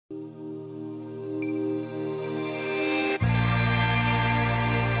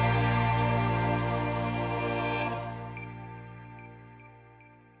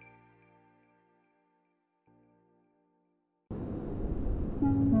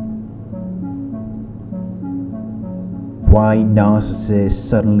Why narcissists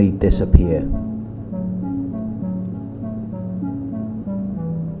suddenly disappear.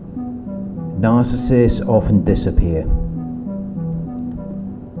 Narcissists often disappear.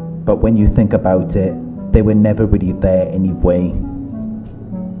 But when you think about it, they were never really there anyway,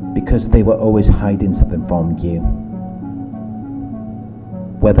 because they were always hiding something from you.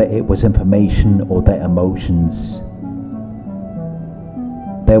 Whether it was information or their emotions,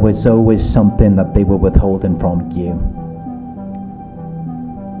 there was always something that they were withholding from you.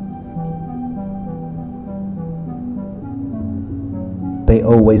 They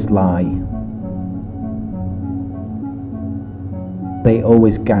always lie. They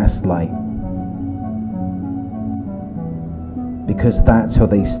always gaslight. Because that's how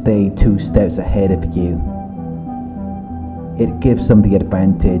they stay 2 steps ahead of you. It gives them the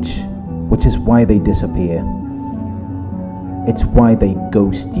advantage, which is why they disappear. It's why they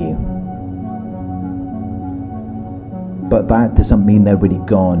ghost you. But that doesn't mean they're really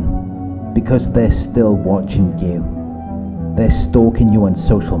gone, because they're still watching you. They're stalking you on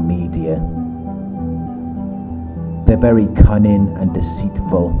social media. They're very cunning and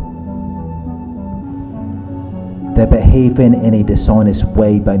deceitful. They're behaving in a dishonest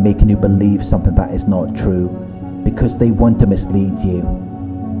way by making you believe something that is not true, because they want to mislead you.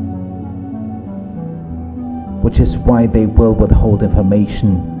 Which is why they will withhold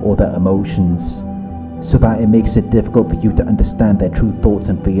information or their emotions, so that it makes it difficult for you to understand their true thoughts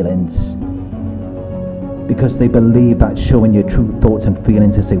and feelings. Because they believe that showing your true thoughts and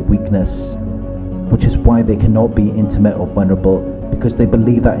feelings is a weakness, which is why they cannot be intimate or vulnerable, because they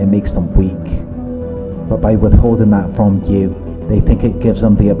believe that it makes them weak. But by withholding that from you, they think it gives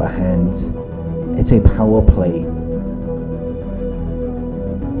them the upper hand. It's a power play.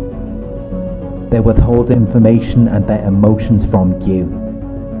 They withhold information and their emotions from you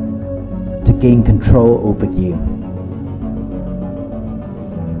to gain control over you.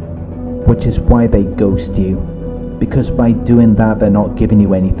 Which is why they ghost you, because by doing that they're not giving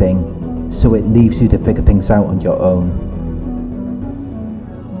you anything, so it leaves you to figure things out on your own.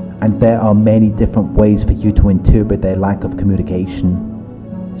 And there are many different ways for you to interpret their lack of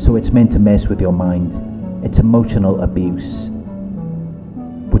communication, so it's meant to mess with your mind. It's emotional abuse.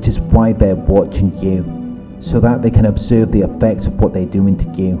 Which is why they're watching you, so that they can observe the effects of what they're doing to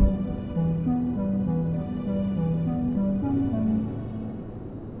you.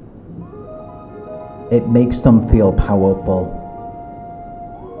 It makes them feel powerful.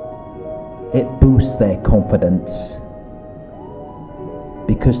 It boosts their confidence,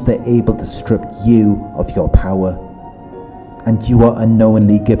 because they're able to strip you of your power, and you are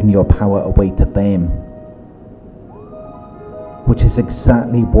unknowingly giving your power away to them. Which is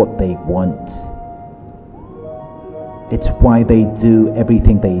exactly what they want. It's why they do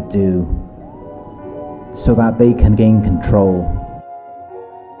everything they do, so that they can gain control.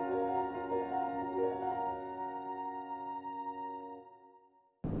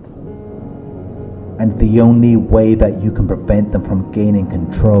 And the only way that you can prevent them from gaining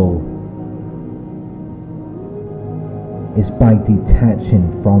control is by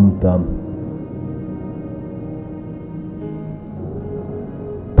detaching from them.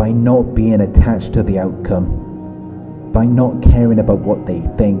 By not being attached to the outcome, by not caring about what they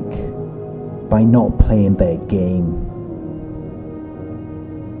think, by not playing their game.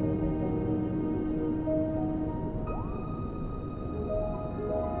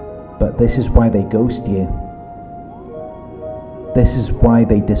 But this is why they ghost you. This is why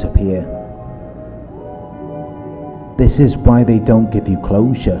they disappear. This is why they don't give you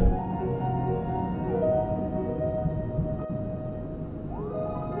closure.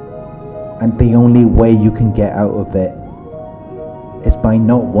 And the only way you can get out of it is by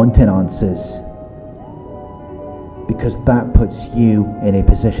not wanting answers, because that puts you in a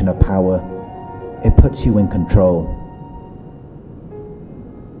position of power. It puts you in control.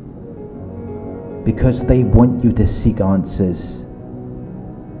 Because they want you to seek answers.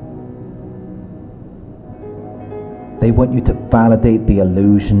 They want you to validate the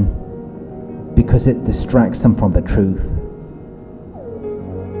illusion, because it distracts them from the truth.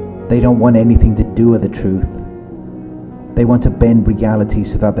 They don't want anything to do with the truth. They want to bend reality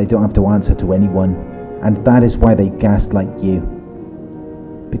so that they don't have to answer to anyone, and that is why they gaslight you.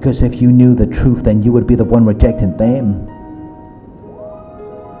 Because if you knew the truth, then you would be the one rejecting them.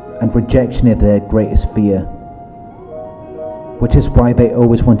 And rejection is their greatest fear. Which is why they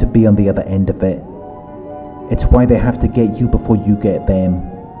always want to be on the other end of it. It's why they have to get you before you get them.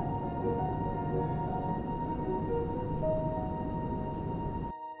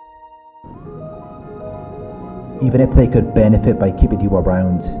 Even if they could benefit by keeping you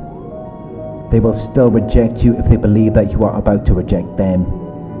around, They will still reject you if they believe that you are about to reject them,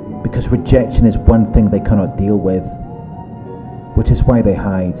 because rejection is one thing they cannot deal with, which is why they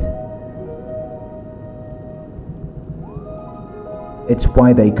hide. It's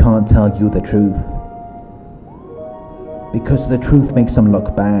why they can't tell you the truth, because the truth makes them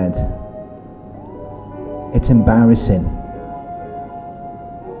look bad. It's embarrassing,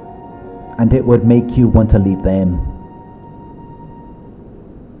 and it would make you want to leave them.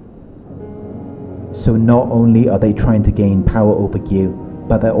 So not only are they trying to gain power over you,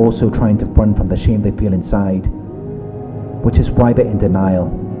 but they're also trying to run from the shame they feel inside, which is why they're in denial.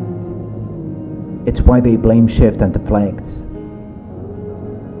 It's why they blame, shift and deflect.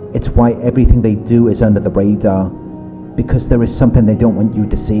 It's why everything they do is under the radar, because there is something they don't want you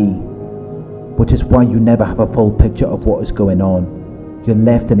to see, which is why you never have a full picture of what is going on. You're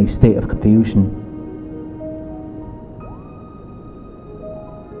left in a state of confusion.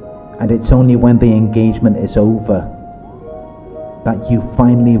 And it's only when the engagement is over that you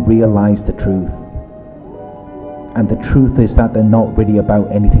finally realize the truth. And the truth is that they're not really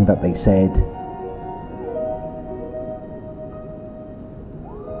about anything that they said.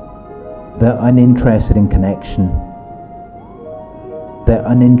 They're uninterested in connection. They're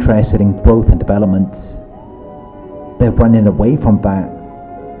uninterested in growth and development. They're running away from that.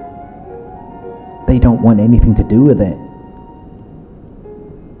 They don't want anything to do with it.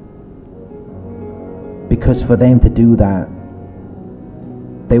 Because for them to do that,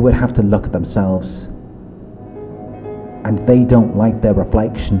 they would have to look at themselves. And they don't like their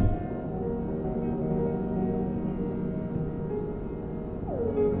reflection.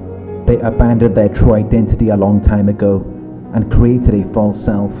 They abandoned their true identity a long time ago and created a false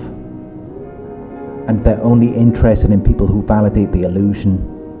self. And they're only interested in people who validate the illusion.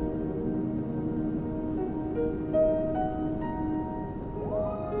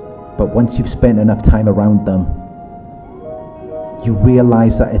 But once you've spent enough time around them, you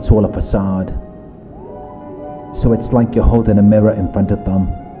realize that it's all a facade. So it's like you're holding a mirror in front of them.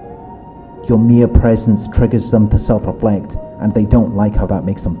 Your mere presence triggers them to self-reflect, and they don't like how that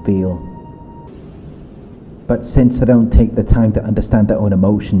makes them feel. But since they don't take the time to understand their own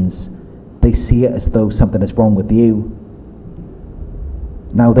emotions, they see it as though something is wrong with you.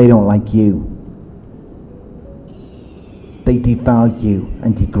 Now they don't like you. They devalue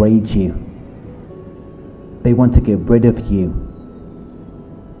and degrade you. They want to get rid of you.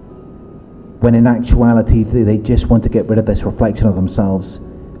 When in actuality, they just want to get rid of this reflection of themselves,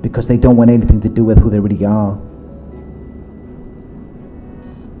 because they don't want anything to do with who they really are.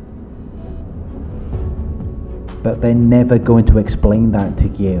 But they're never going to explain that to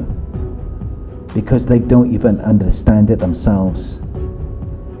you, because they don't even understand it themselves.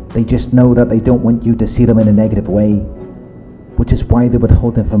 They just know that they don't want you to see them in a negative way, which is why they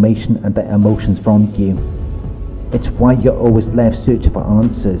withhold information and their emotions from you. It's why you're always left searching for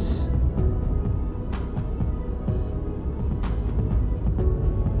answers.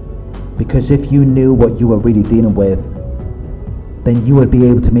 Because if you knew what you were really dealing with, then you would be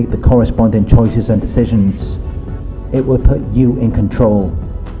able to make the corresponding choices and decisions. It would put you in control,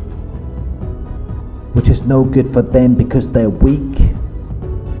 which is no good for them because they're weak.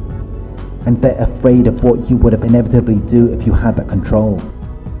 And they're afraid of what you would have inevitably do if you had that control.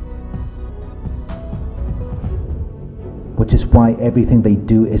 Which is why everything they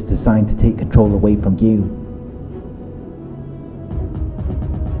do is designed to take control away from you.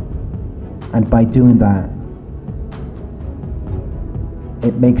 And by doing that,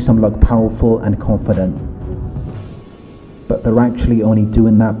 it makes them look powerful and confident. But they're actually only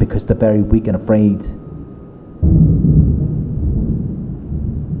doing that because they're very weak and afraid.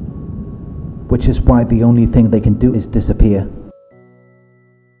 Which is why the only thing they can do is disappear.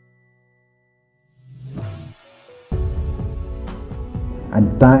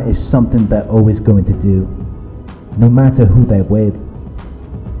 And that is something they're always going to do, no matter who they're with.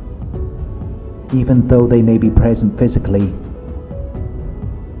 Even though they may be present physically,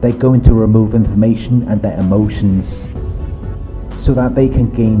 they're going to remove information and their emotions so that they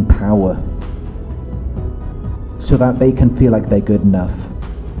can gain power, so that they can feel like they're good enough.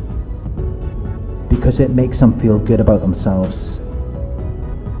 Because it makes them feel good about themselves.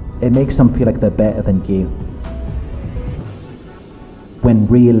 It makes them feel like they're better than you. When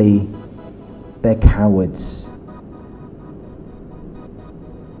really, they're cowards.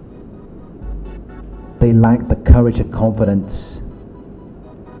 They lack the courage and confidence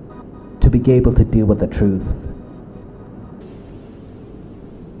to be able to deal with the truth.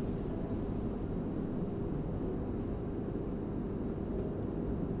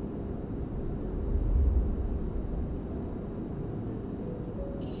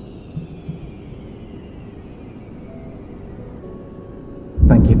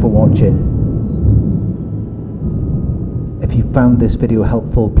 Thank you for watching. If you found this video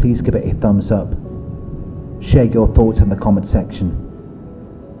helpful, please give it a thumbs up. Share your thoughts in the comment section.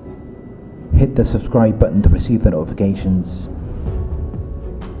 Hit the subscribe button to receive the notifications.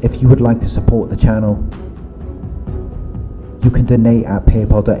 If you would like to support the channel, you can donate at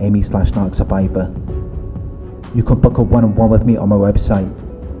paypal.me/Narc Survivor. You can book a one-on-one with me on my website.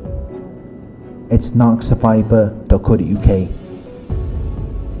 It's narcsurvivor.co.uk.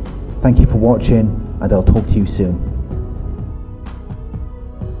 Thank you for watching, and I'll talk to you soon.